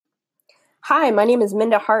Hi, my name is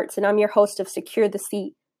Minda Hartz, and I'm your host of Secure the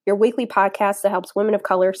Seat, your weekly podcast that helps women of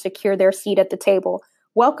color secure their seat at the table.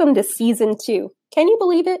 Welcome to Season 2. Can you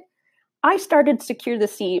believe it? I started Secure the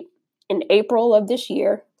Seat in April of this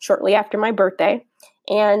year, shortly after my birthday,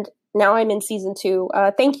 and now I'm in Season 2.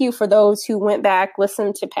 Thank you for those who went back,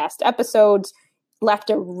 listened to past episodes, left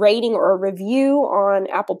a rating or a review on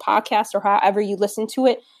Apple Podcasts or however you listen to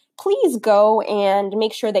it. Please go and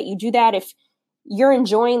make sure that you do that. If you're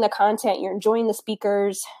enjoying the content, you're enjoying the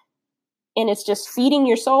speakers, and it's just feeding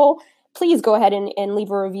your soul, please go ahead and leave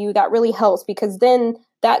a review. That really helps, because then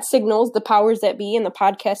that signals the powers that be in the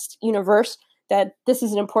podcast universe that this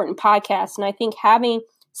is an important podcast. And I think having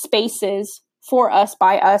spaces for us,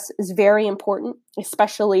 by us, is very important,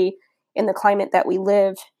 especially in the climate that we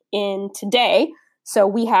live in today. So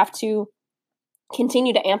we have to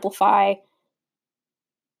continue to amplify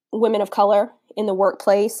women of color in the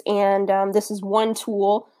workplace. And this is one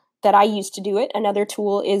tool that I use to do it. Another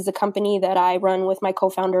tool is the company that I run with my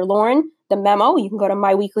co-founder, Lauren, The Memo. You can go to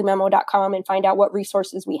myweeklymemo.com and find out what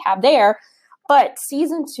resources we have there. But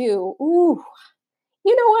Season 2, you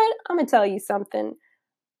know what? I'm going to tell you something.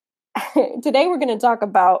 Today we're going to talk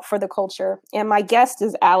about For the Culture, and my guest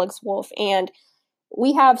is Alex Wolf. And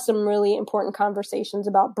we have some really important conversations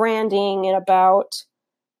about branding and about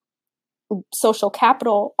social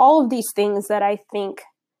capital, all of these things that I think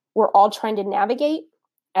we're all trying to navigate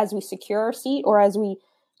as we secure our seat or as we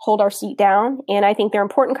hold our seat down. And I think they're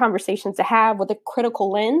important conversations to have with a critical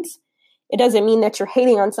lens. It doesn't mean that you're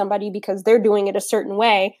hating on somebody because they're doing it a certain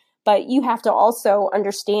way, but you have to also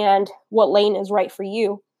understand what lane is right for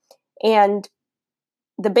you. And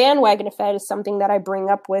the bandwagon effect is something that I bring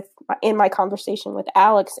up with in my conversation with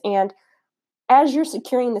Alex. And as you're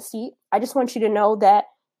securing the seat, I just want you to know that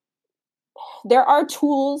there are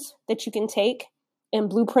tools that you can take and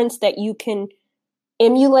blueprints that you can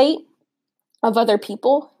emulate of other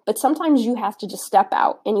people, but sometimes you have to just step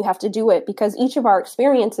out and you have to do it, because each of our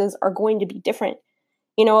experiences are going to be different.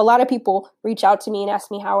 You know, a lot of people reach out to me and ask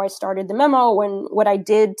me how I started The Memo and what I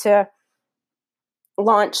did to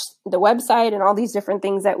launch the website and all these different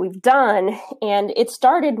things that we've done. And it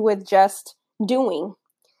started with just doing.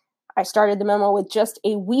 I started The Memo with just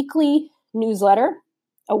a weekly newsletter,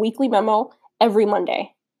 a weekly memo every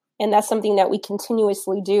Monday. And that's something that we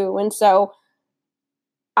continuously do. And so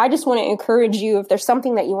I just want to encourage you, if there's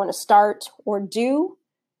something that you want to start or do,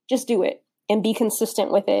 just do it and be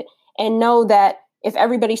consistent with it. And know that if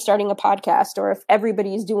everybody's starting a podcast or if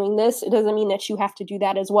everybody's doing this, it doesn't mean that you have to do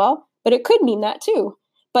that as well, but it could mean that too.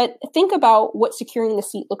 But think about what securing the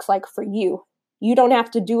seat looks like for you. You don't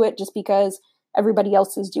have to do it just because everybody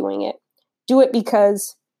else is doing it. Do it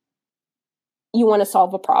because you want to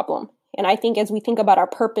solve a problem. And I think as we think about our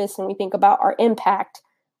purpose and we think about our impact,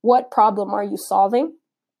 what problem are you solving?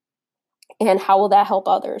 And how will that help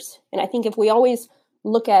others? And I think if we always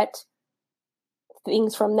look at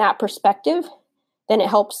things from that perspective, then it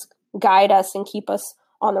helps guide us and keep us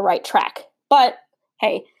on the right track. But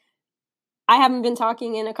hey, I haven't been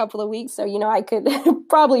talking in a couple of weeks, so, I could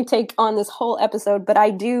probably take on this whole episode, but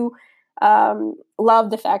I do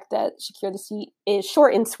love the fact that Secure the Seat is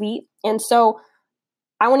short and sweet. And so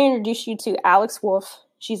I want to introduce you to Alex Wolf.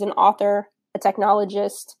 She's an author, a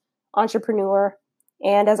technologist, entrepreneur.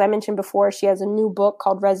 And as I mentioned before, she has a new book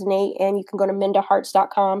called Resonate, and you can go to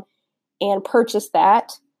mindahartz.com and purchase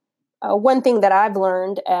that. One thing that I've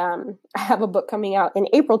learned, I have a book coming out in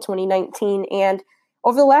April 2019, and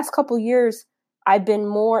over the last couple of years, I've been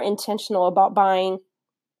more intentional about buying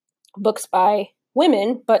books by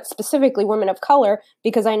women, but specifically women of color,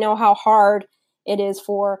 because I know how hard it is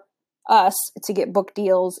for us to get book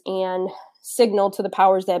deals and signal to the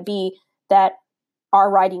powers that be that our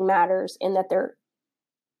writing matters and that there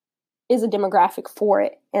is a demographic for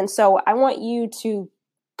it. And so I want you to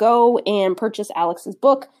go and purchase Alex's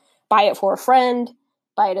book, buy it for a friend,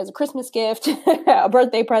 buy it as a Christmas gift, a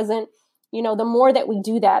birthday present. The more that we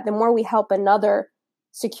do that, the more we help another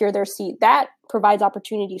secure their seat. That provides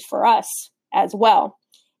opportunities for us as well.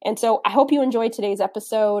 And so I hope you enjoyed today's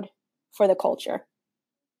episode For the Culture.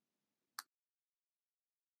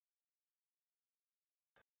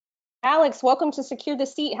 Alex, welcome to Secure the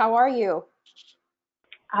Seat. How are you?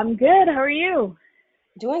 I'm good. How are you?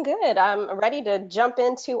 Doing good. I'm ready to jump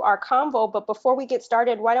into our convo, but before we get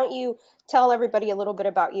started, why don't you tell everybody a little bit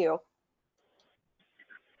about you?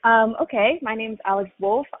 Okay, my name is Alex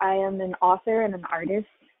Wolf. I am an author and an artist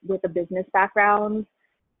with a business background.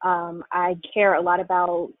 I care a lot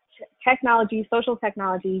about technology, social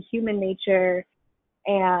technology, human nature,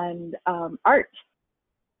 and art.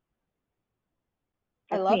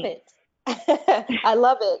 I love it. I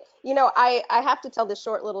love it. I have to tell this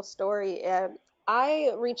short little story.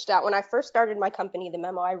 I reached out when I first started my company, The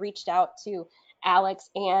Memo. I reached out to Alex,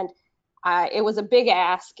 and it was a big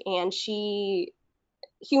ask, and she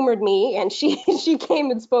humored me, and she she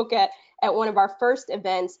came and spoke at one of our first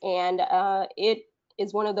events, and it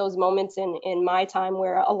is one of those moments in my time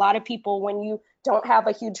where a lot of people, when you don't have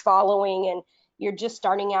a huge following and you're just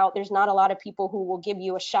starting out, there's not a lot of people who will give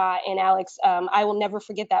you a shot. And Alex, I will never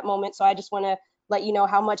forget that moment. So I just want to let you know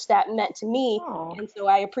how much that meant to me. Oh, And so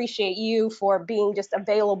I appreciate you for being just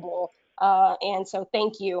available. And so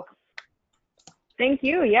thank you. thank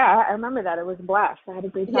you. Yeah, I remember that. It was a blast. I had a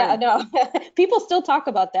great Yeah, time. no, people still talk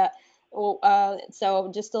about that. Well,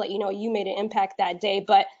 so just to let you know, you made an impact that day.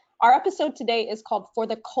 But our episode today is called For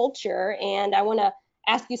the Culture, and I want to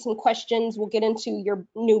ask you some questions. We'll get into your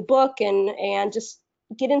new book and just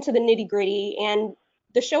get into the nitty gritty. And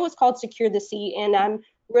the show is called Secure the Seat, and I'm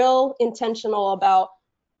real intentional about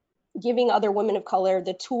giving other women of color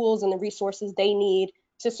the tools and the resources they need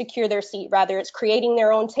to secure their seat, rather it's creating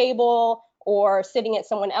their own table or sitting at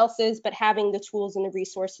someone else's, but having the tools and the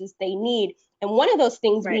resources they need. And one of those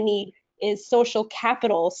things we Right. need is social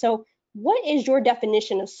capital. So, what is your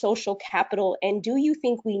definition of social capital, and do you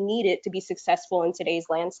think we need it to be successful in today's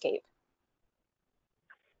landscape?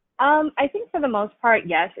 I think for the most part,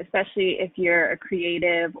 yes, especially if you're a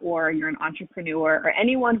creative or you're an entrepreneur or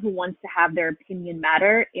anyone who wants to have their opinion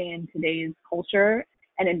matter in today's culture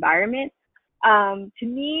and environment. To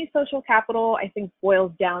me, social capital, I think,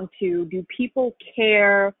 boils down to, do people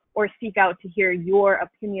care or seek out to hear your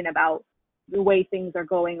opinion about the way things are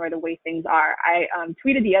going or the way things are? I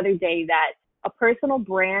tweeted the other day that a personal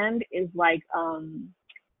brand is like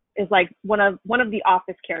one of the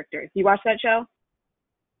Office characters. You watch that show?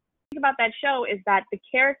 About that show is that the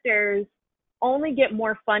characters only get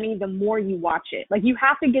more funny the more you watch it. Like, you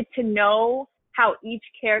have to get to know how each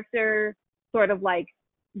character sort of like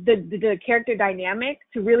the character dynamic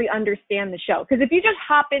to really understand the show. Because if you just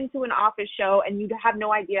hop into an Office show and you have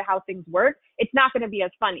no idea how things work, it's not going to be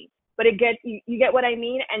as funny. But you get what I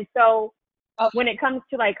mean? And so Oh, when it comes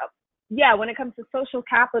to like, yeah, when it comes to social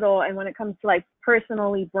capital and when it comes to like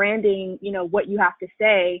personally branding, what you have to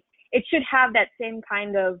say, it should have that same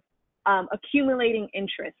kind of accumulating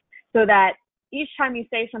interest, so that each time you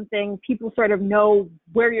say something, people sort of know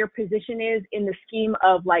where your position is in the scheme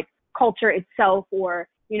of like culture itself, or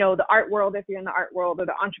the art world if you're in the art world, or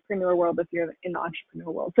the entrepreneur world if you're in the entrepreneur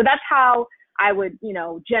world. So that's how I would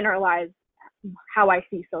generalize how I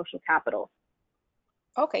see social capital.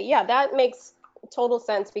 okay, yeah, that makes total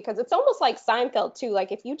sense because it's almost like Seinfeld too.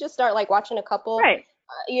 Like if you just start like watching a couple Right.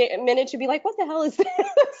 minutes, you'd be like, "What the hell is this?"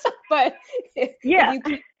 But if Yeah. you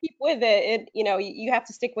keep with it, you have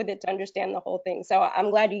to stick with it to understand the whole thing. So I'm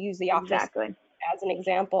glad you used The Office Exactly. as an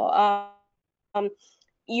example. Um,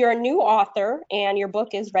 you're a new author, and your book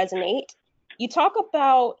is Resonate. You talk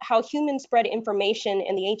about how humans spread information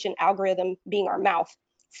and the ancient algorithm being our mouth.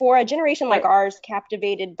 For a generation like Right. ours,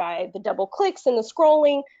 captivated by the double clicks and the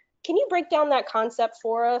scrolling, can you break down that concept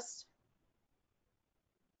for us?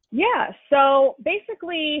 Yeah. So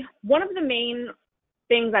basically, one of the main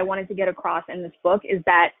things I wanted to get across in this book is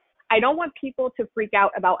that I don't want people to freak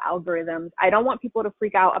out about algorithms. I don't want people to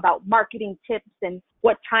freak out about marketing tips and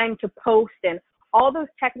what time to post and all those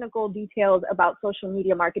technical details about social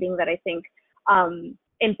media marketing that I think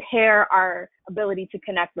impair our ability to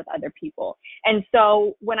connect with other people. And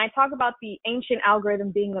so when I talk about the ancient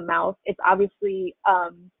algorithm being the mouth, it's obviously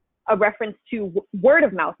a reference to word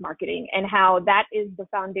of mouth marketing and how that is the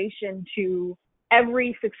foundation to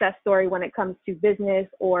every success story when it comes to business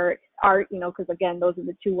or art, because again, those are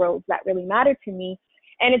the two worlds that really matter to me.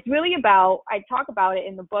 And it's really about, I talk about it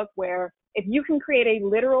in the book, where if you can create a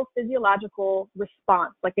literal physiological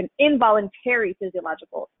response, like an involuntary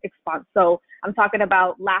physiological response. So I'm talking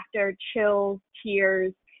about laughter, chills,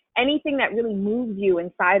 tears, anything that really moves you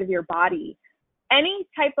inside of your body, any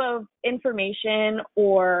type of information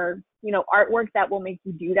or, artwork that will make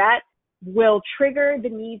you do that will trigger the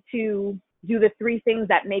need to do the three things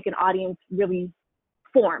that make an audience really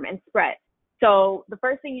form and spread. So the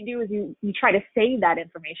first thing you do is you try to save that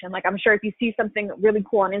information. Like, I'm sure if you see something really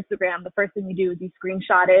cool on Instagram, the first thing you do is you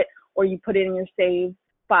screenshot it or you put it in your save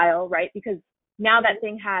file, right? Because now that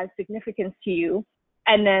thing has significance to you.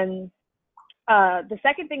 And then the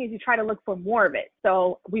second thing is you try to look for more of it.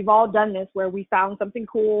 So we've all done this where we found something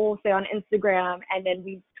cool, say on Instagram, and then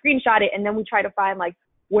we screenshot it, and then we try to find like,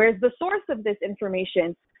 where's the source of this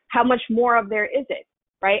information? How much more of there is it,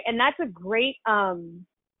 right? And that's a great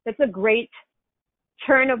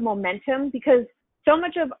turn of momentum, because so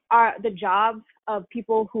much of the jobs of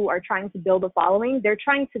people who are trying to build a following. They're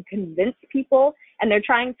trying to convince people, and they're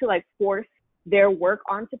trying to like force their work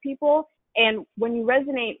onto people. And when you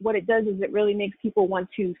resonate, what it does is it really makes people want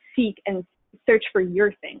to seek and search for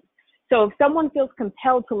your thing. So if someone feels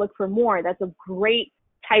compelled to look for more, that's a great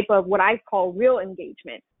type of what I call real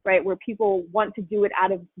engagement, right? Where people want to do it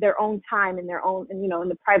out of their own time and their own, and, you know, in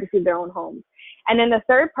the privacy of their own homes. And then the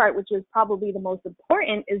third part, which is probably the most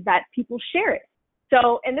important, is that people share it.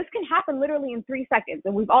 So, and this can happen literally in 3 seconds,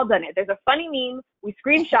 and we've all done it. There's a funny meme, we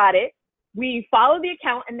screenshot it, we follow the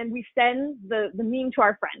account, and then we send the meme to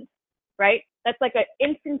our friends, right? That's like an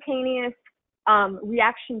instantaneous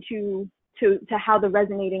reaction to how the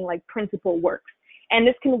resonating like principle works. And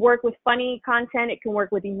this can work with funny content, it can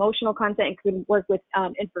work with emotional content, it can work with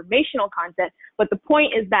informational content. But the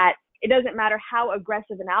point is that it doesn't matter how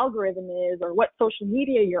aggressive an algorithm is or what social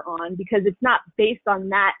media you're on, because it's not based on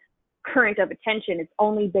that current of attention. It's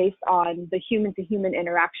only based on the human to human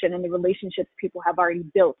interaction and the relationships people have already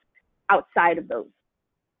built outside of those.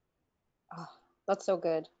 Oh, that's so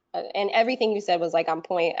good. And everything you said was like on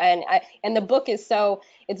point. And the book is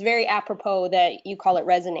it's very apropos that you call it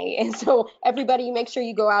Resonate. And so everybody, make sure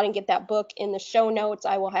you go out and get that book. In the show notes,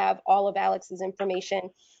 I will have all of Alex's information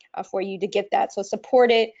for you to get that. So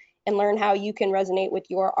support it and learn how you can resonate with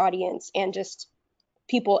your audience and just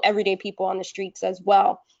people, everyday people on the streets as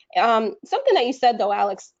well. Something that you said though,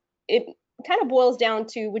 Alex, it kind of boils down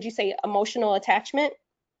to, would you say emotional attachment?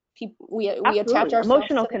 We attach ourselves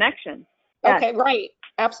emotional connection. Yes. Okay, right.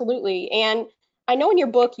 Absolutely. And I know in your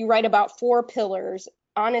book, you write about 4 pillars: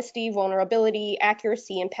 honesty, vulnerability,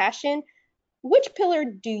 accuracy, and passion. Which pillar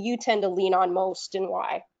do you tend to lean on most, and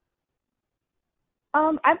why?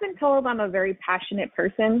 I've been told I'm a very passionate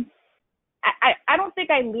person. I don't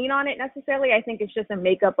think I lean on it necessarily. I think it's just a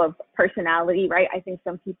makeup of personality, right? I think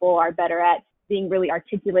some people are better at being really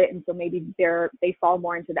articulate, and so maybe they fall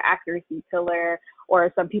more into the accuracy pillar,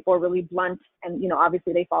 or some people are really blunt, and, you know,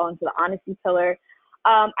 obviously they fall into the honesty pillar.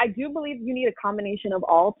 I do believe you need a combination of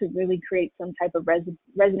all to really create some type of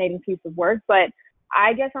resonating piece of work, but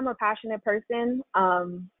I guess I'm a passionate person.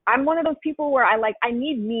 I'm one of those people where I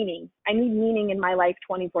need meaning. I need meaning in my life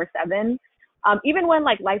 24/7. Even when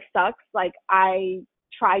like life sucks, like I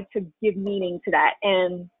try to give meaning to that.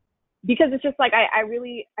 And because it's just like, I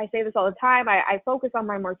say this all the time, I focus on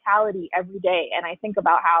my mortality every day. And I think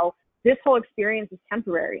about how this whole experience is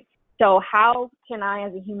temporary. So how can I,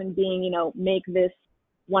 as a human being, you know, make this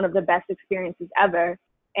one of the best experiences ever?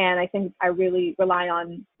 And I think I really rely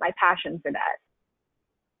on my passion for that.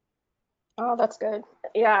 Oh, that's good.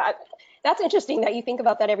 Yeah, that's interesting that you think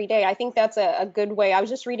about that every day. I think that's a good way. I was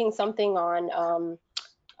just reading something on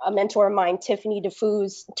a mentor of mine, Tiffany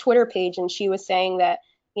DeFoo's Twitter page, and she was saying that,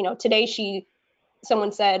 you know, today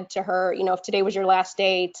someone said to her, you know, if today was your last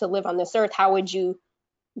day to live on this earth, how would you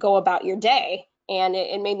go about your day? And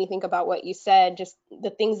it made me think about what you said, just the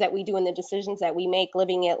things that we do and the decisions that we make,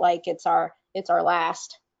 living it like it's our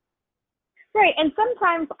last. Right. And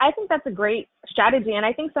sometimes I think that's a great strategy. And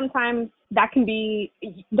I think sometimes that can be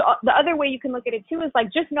the other way you can look at it too, is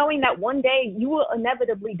like just knowing that one day you will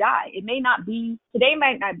inevitably die. Today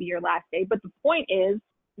might not be your last day, but the point is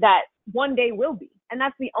that one day will be. And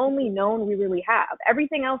that's the only known we really have.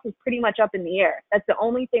 Everything else is pretty much up in the air. That's the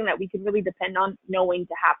only thing that we can really depend on knowing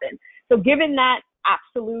to happen. So given that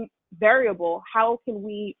absolute variable, how can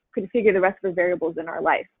we configure the rest of the variables in our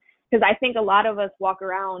life? Because I think a lot of us walk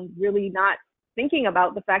around really not thinking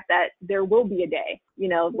about the fact that there will be a day, you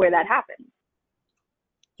know, where that happens.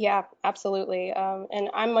 Yeah, absolutely. And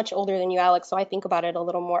I'm much older than you, Alex, so I think about it a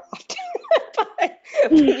little more often.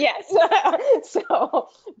 But yes.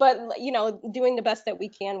 But, you know, doing the best that we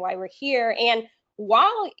can while we're here. And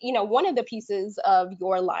while, you know, one of the pieces of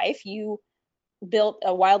your life, you built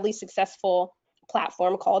a wildly successful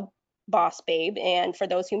platform called Boss Babe. And for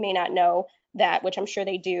those who may not know that, which I'm sure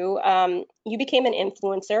they do, you became an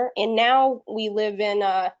influencer. And now we live in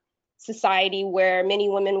a society where many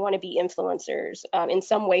women want to be influencers in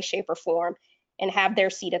some way, shape, or form and have their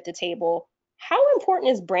seat at the table. How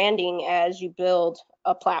important is branding as you build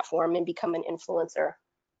a platform and become an influencer?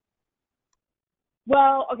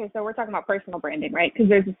 Well, okay, so we're talking about personal branding, right? Because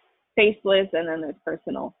there's faceless and then there's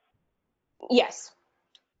personal. Yes.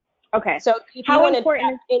 Okay. So if you want to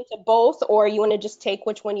tap into both, or you want to just take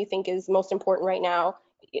which one you think is most important right now,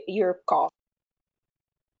 your call.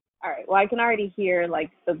 All right. Well, I can already hear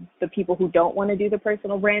like the people who don't want to do the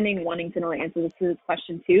personal branding wanting to know the answer to this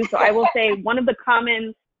question too. So I will say one of the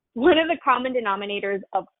common denominators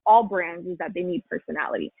of all brands is that they need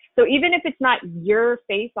personality. So even if it's not your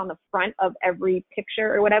face on the front of every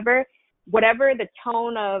picture or whatever the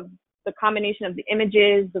tone of the combination of the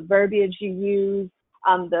images, the verbiage you use,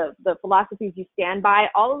 the philosophies you stand by,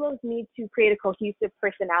 all of those need to create a cohesive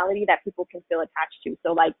personality that people can feel attached to.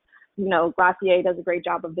 So like, you know, Glossier does a great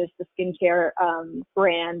job of this, the skincare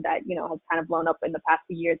brand that, you know, has kind of blown up in the past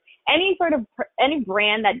few years. Any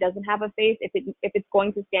brand that doesn't have a face, if it's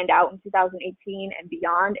going to stand out in 2018 and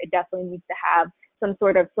beyond, it definitely needs to have some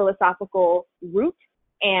sort of philosophical root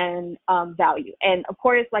and value. And of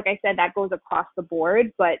course, like I said, that goes across the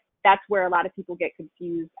board, but that's where a lot of people get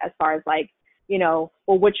confused as far as like, you know,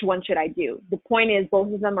 well, which one should I do? The point is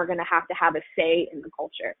both of them are going to have a say in the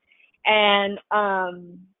culture. And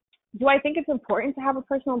do I think it's important to have a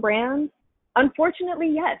personal brand?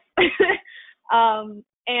 Unfortunately, yes.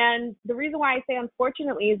 And the reason why I say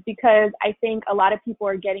unfortunately is because I think a lot of people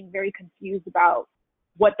are getting very confused about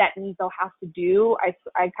what that means they'll have to do.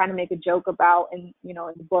 I kind of make a joke about, in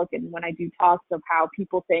the book and when I do talks, of how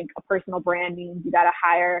people think a personal brand means you got to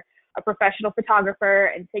hire a professional photographer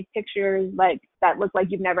and take pictures like that look like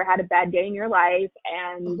you've never had a bad day in your life.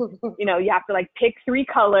 And, you know, you have to like pick 3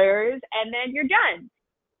 colors and then you're done.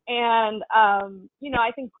 And,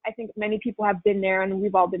 I think many people have been there, and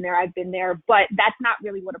we've all been there. I've been there, but that's not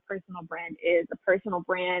really what a personal brand is. A personal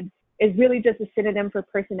brand is really just a synonym for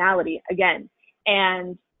personality again.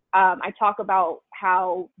 And I talk about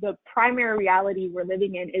how the primary reality we're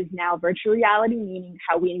living in is now virtual reality, meaning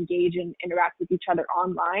how we engage and interact with each other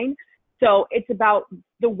online. So it's about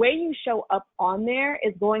the way you show up on there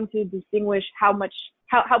is going to distinguish how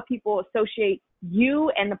people associate you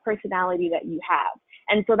and the personality that you have.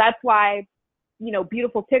 And so that's why, you know,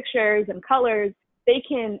 beautiful pictures and colors, they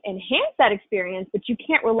can enhance that experience, but you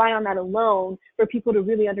can't rely on that alone for people to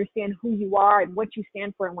really understand who you are and what you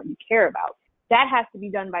stand for and what you care about. That has to be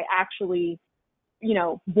done by actually, you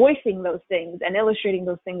know, voicing those things and illustrating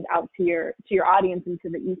those things out to your audience and to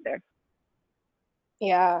the ether.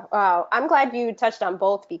 Yeah, wow. I'm glad you touched on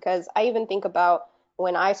both, because I even think about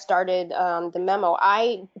when I started the memo,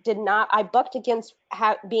 I bucked against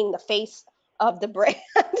being the face of the brand.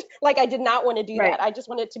 Like, I did not want to do that. I just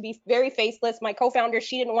wanted to be very faceless. My co-founder,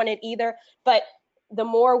 she didn't want it either. But the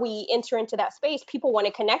more we enter into that space, people want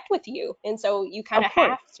to connect with you. And so you kind of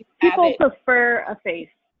have to have people prefer a face.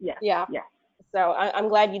 Yes. Yeah. Yeah. So I'm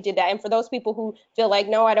glad you did that. And for those people who feel like,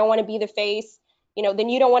 no, I don't want to be the face, you know, then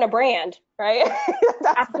you don't want a brand, right?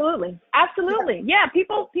 Absolutely. Yeah.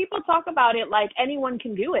 People talk about it like anyone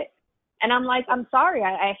can do it. And I'm like, I'm sorry.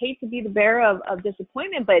 I hate to be the bearer of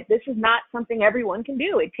disappointment, but this is not something everyone can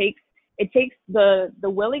do. It takes the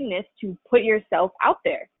willingness to put yourself out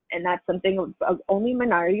there. And that's something only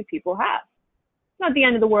minority of people have. It's not the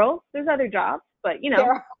end of the world. There's other jobs, but, you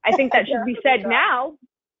know, I think that should be said now,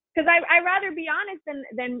 because I'd rather be honest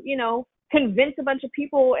than, you know, convince a bunch of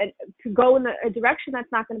people to go in a direction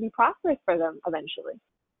that's not going to be prosperous for them eventually.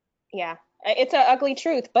 Yeah, it's an ugly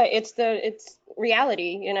truth, but it's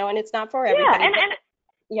reality, you know, and it's not for everybody.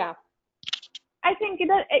 Yeah. I think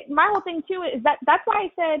my whole thing too is that's why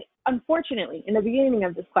I said unfortunately in the beginning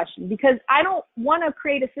of this question, because I don't want to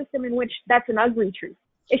create a system in which that's an ugly truth.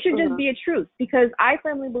 It should just be a truth, because I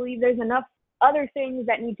firmly believe there's enough other things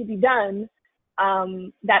that need to be done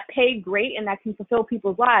that pay great and that can fulfill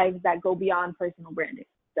people's lives that go beyond personal branding.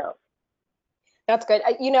 So that's good.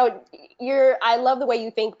 You know, I love the way you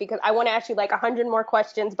think, because I want to ask you like 100 more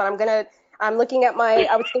questions, but I'm looking at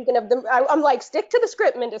I was thinking of them. I'm like, stick to the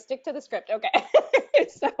script, Minda, stick to the script. Okay.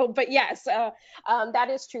 But yes, that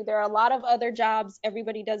is true. There are a lot of other jobs.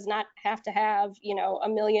 Everybody does not have to have, you know,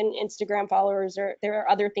 1 million Instagram followers, or there are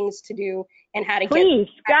other things to do and how to Please,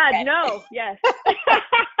 God, no. Yes.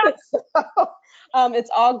 It's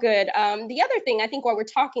all good. The other thing, I think while we're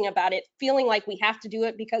talking about it, feeling like we have to do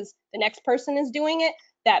it because the next person is doing it,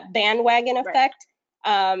 that bandwagon effect.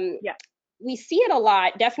 We see it a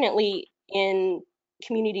lot, definitely in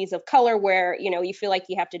communities of color, where, you know, you feel like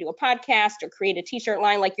you have to do a podcast or create a t-shirt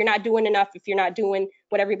line, like you're not doing enough if you're not doing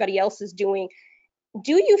what everybody else is doing.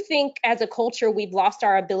 Do you think as a culture we've lost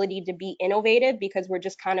our ability to be innovative because we're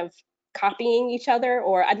just kind of copying each other?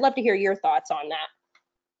 Or I'd love to hear your thoughts on that.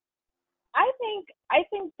 I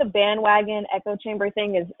think the bandwagon echo chamber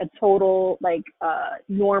thing is a total like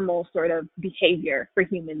normal sort of behavior for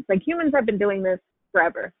humans. Like, humans have been doing this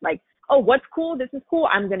forever. Like, oh, what's cool? This is cool.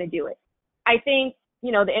 I'm going to do it. I think,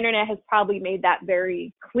 you know, the internet has probably made that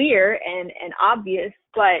very clear and obvious,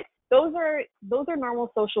 but those are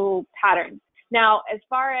normal social patterns. Now, as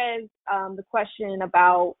far as the question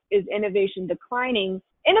about is innovation declining,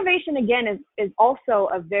 innovation again is also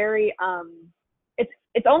a very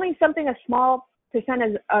it's only something a small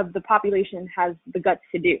percentage of the population has the guts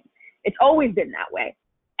to do. It's always been that way.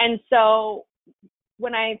 And so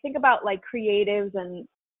when I think about like creatives and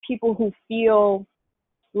people who feel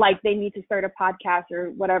like they need to start a podcast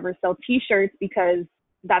or whatever, sell t-shirts because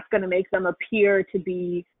that's going to make them appear to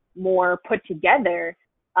be more put together.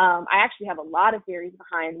 I actually have a lot of theories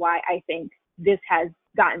behind why I think this has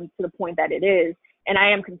gotten to the point that it is. And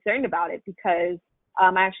I am concerned about it because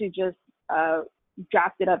I actually just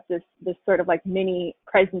drafted up this sort of like mini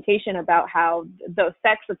presentation about how the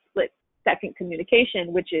effects of split second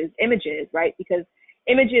communication, which is images, right? Because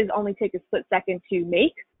images only take a split second to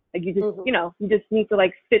make. Like you just, you just need to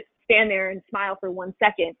like stand there and smile for 1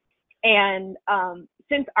 second. And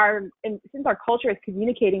since our culture is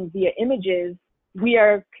communicating via images, we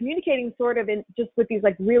are communicating sort of in just with these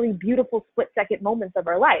like really beautiful split second moments of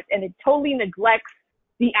our life. And it totally neglects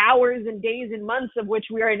the hours and days and months of which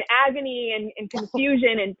we are in agony and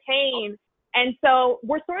confusion and pain. And so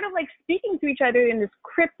we're sort of like speaking to each other in this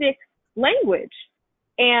cryptic language.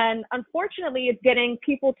 And unfortunately, it's getting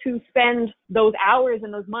people to spend those hours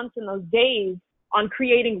and those months and those days on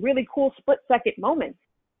creating really cool split second moments.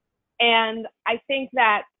 And I think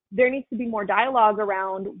that there needs to be more dialogue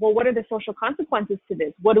around, well, what are the social consequences to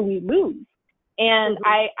this? What do we lose? And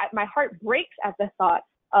my heart breaks at the thought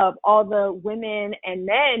of all the women and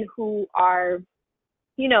men who are,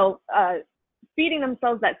 feeding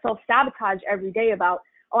themselves that self-sabotage every day about,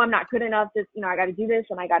 oh, I'm not good enough. This, I got to do this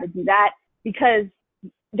and I got to do that, because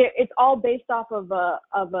it's all based off of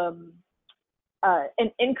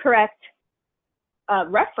an incorrect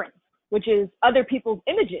reference, which is other people's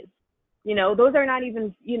images. Those are not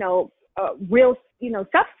even, real,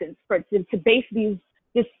 substance to base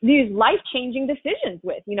these life-changing decisions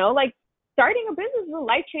with, like starting a business is a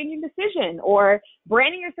life-changing decision, or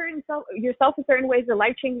branding yourself a certain way is a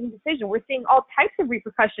life-changing decision. We're seeing all types of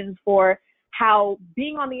repercussions for how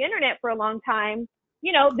being on the internet for a long time,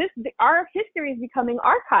 our history is becoming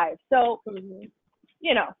archived. So,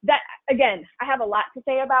 that, again, I have a lot to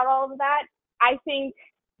say about all of that. I think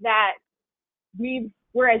that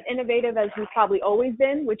we're as innovative as we've probably always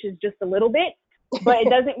been, which is just a little bit, but it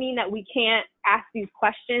doesn't mean that we can't ask these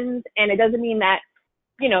questions. And it doesn't mean that,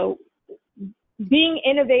 being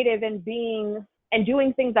innovative and doing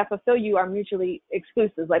things that fulfill you are mutually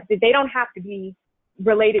exclusive. Like they don't have to be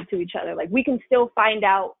related to each other. Like we can still find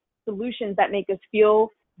out solutions that make us feel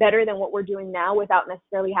better than what we're doing now without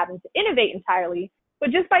necessarily having to innovate entirely, but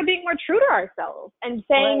just by being more true to ourselves and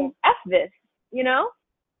saying, F this,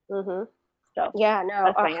 So yeah, no,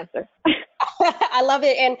 that's my answer. I love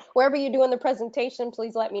it. And wherever you're doing the presentation,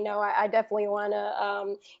 please let me know. I definitely want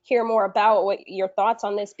to hear more about what your thoughts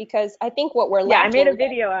on this, because I think what we're lacking. Yeah, I made a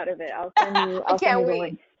video out of it. I'll send you the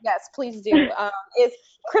link. Yes, please do. Is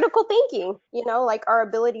critical thinking, like our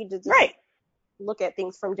ability to just look at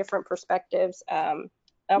things from different perspectives. Okay,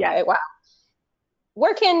 wow.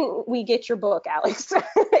 Where can we get your book, Alex?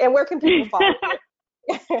 And where can people follow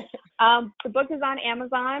you? The book is on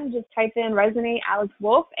Amazon. Just type in Resonate Alex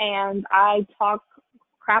Wolf, and I talk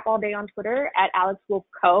crap all day on Twitter at Alex Wolf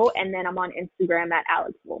Co, and then I'm on Instagram at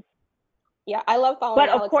Alex Wolf. Yeah, I love following. But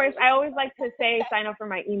of course, I always like to say sign up for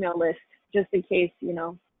my email list just in case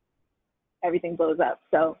everything blows up.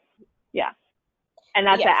 So yeah, and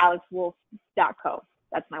that's at alexwolf.co.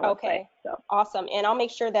 That's my website. Okay, so awesome. And I'll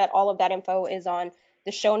make sure that all of that info is on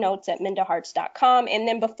the show notes at mindaharts.com. And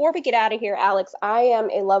then before we get out of here, Alex, I am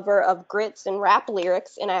a lover of grits and rap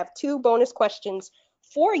lyrics, and I have 2 bonus questions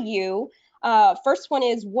for you. First one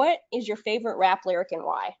is, what is your favorite rap lyric and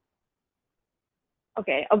why?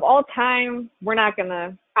 Okay, of all time,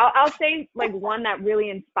 I'll say like one that really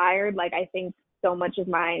inspired, like I think so much of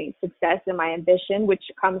my success and my ambition, which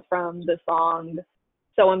comes from the song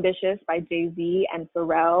So Ambitious by Jay-Z and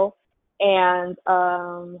Pharrell. And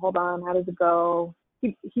hold on, how does it go?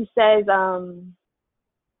 He says, I'm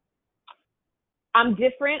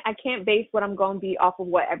different. I can't base what I'm going to be off of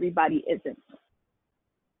what everybody isn't.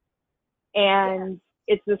 And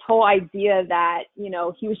it's this whole idea that,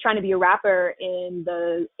 he was trying to be a rapper in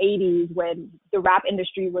the 80s when the rap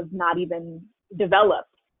industry was not even developed.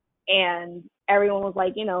 And everyone was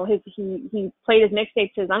like, he played his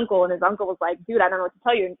mixtape to his uncle, and his uncle was like, dude, I don't know what to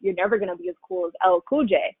tell you. You're never going to be as cool as LL Cool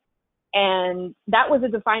J. And that was a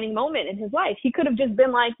defining moment in his life. He could have just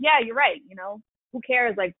been like, yeah, you're right. Who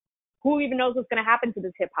cares? Like, who even knows what's going to happen to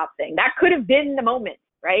this hip hop thing? That could have been the moment,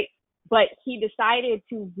 right? But he decided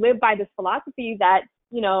to live by this philosophy that,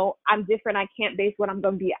 I'm different. I can't base what I'm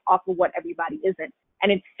going to be off of what everybody isn't.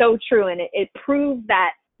 And it's so true. And it proves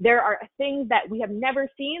that there are things that we have never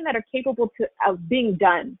seen that are capable of being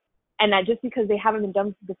done. And that just because they haven't been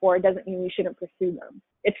done before, it doesn't mean we shouldn't pursue them.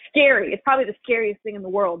 It's scary. It's probably the scariest thing in the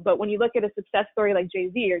world. But when you look at a success story like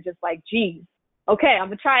Jay-Z, you're just like, geez, okay, I'm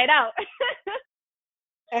going to try it out.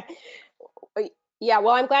 Yeah,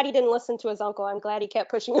 well, I'm glad he didn't listen to his uncle. I'm glad he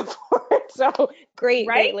kept pushing him forward. So great,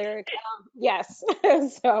 Right? great lyric. Yes.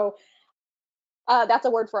 So that's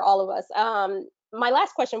a word for all of us. My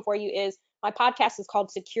last question for you is, my podcast is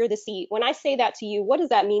called Secure the Seat. When I say that to you, what does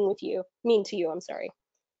that mean to you? I'm sorry.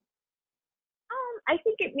 I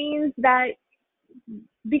think it means that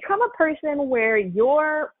become a person where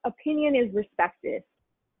your opinion is respected,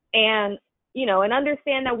 and and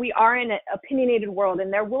understand that we are in an opinionated world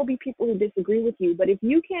and there will be people who disagree with you, but if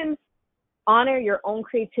you can honor your own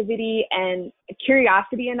creativity and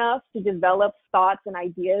curiosity enough to develop thoughts and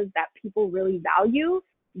ideas that people really value,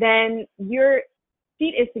 then your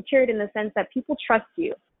seat is secured in the sense that people trust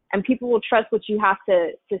you and people will trust what you have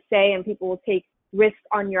to say, and people will take risks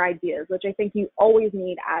on your ideas, which I think you always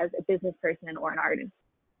need as a business person or an artist.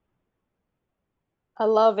 I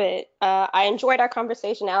love it. I enjoyed our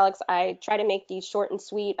conversation, Alex. I try to make these short and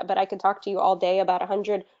sweet, but I could talk to you all day about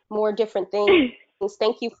 100 more different things.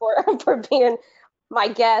 Thank you for for being my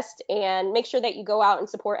guest, and make sure that you go out and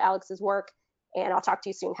support Alex's work. And I'll talk to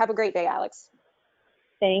you soon. Have a great day, Alex.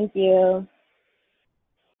 Thank you.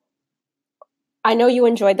 I know you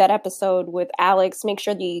enjoyed that episode with Alex. Make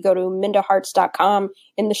sure that you go to mindaharts.com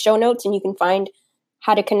in the show notes and you can find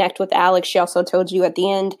how to connect with Alex. She also told you at the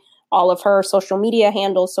end all of her social media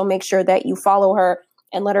handles, so make sure that you follow her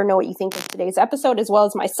and let her know what you think of today's episode, as well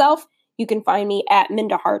as myself. You can find me at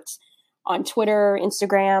Minda Harts on Twitter,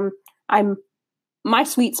 Instagram. My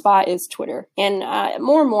sweet spot is Twitter, and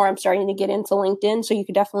more and more I'm starting to get into LinkedIn, so you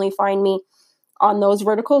can definitely find me on those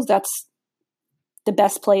verticals. That's the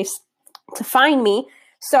best place to find me.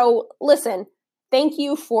 So listen, thank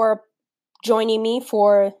you for joining me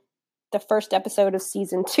for the first episode of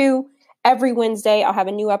season 2. Every Wednesday, I'll have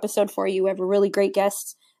a new episode for you. We have a really great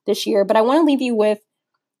guests this year, but I want to leave you with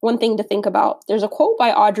one thing to think about. There's a quote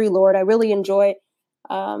by Audre Lorde. I really enjoy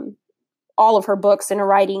all of her books and her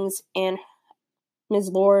writings and Ms.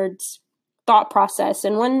 Lorde's thought process.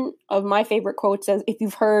 And one of my favorite quotes is, if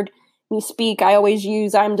you've heard me speak, I always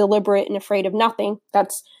use, I'm deliberate and afraid of nothing.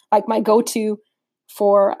 That's like my go-to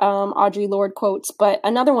for Audre Lorde quotes. But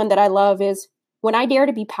another one that I love is, when I dare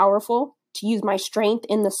to be powerful, to use my strength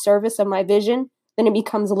in the service of my vision, then it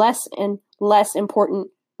becomes less and less important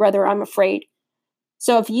whether I'm afraid.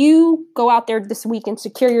 So if you go out there this week and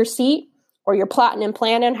secure your seat, or you're plotting and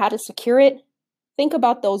planning how to secure it, think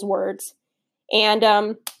about those words. And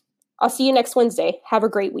I'll see you next Wednesday. Have a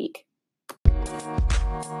great week.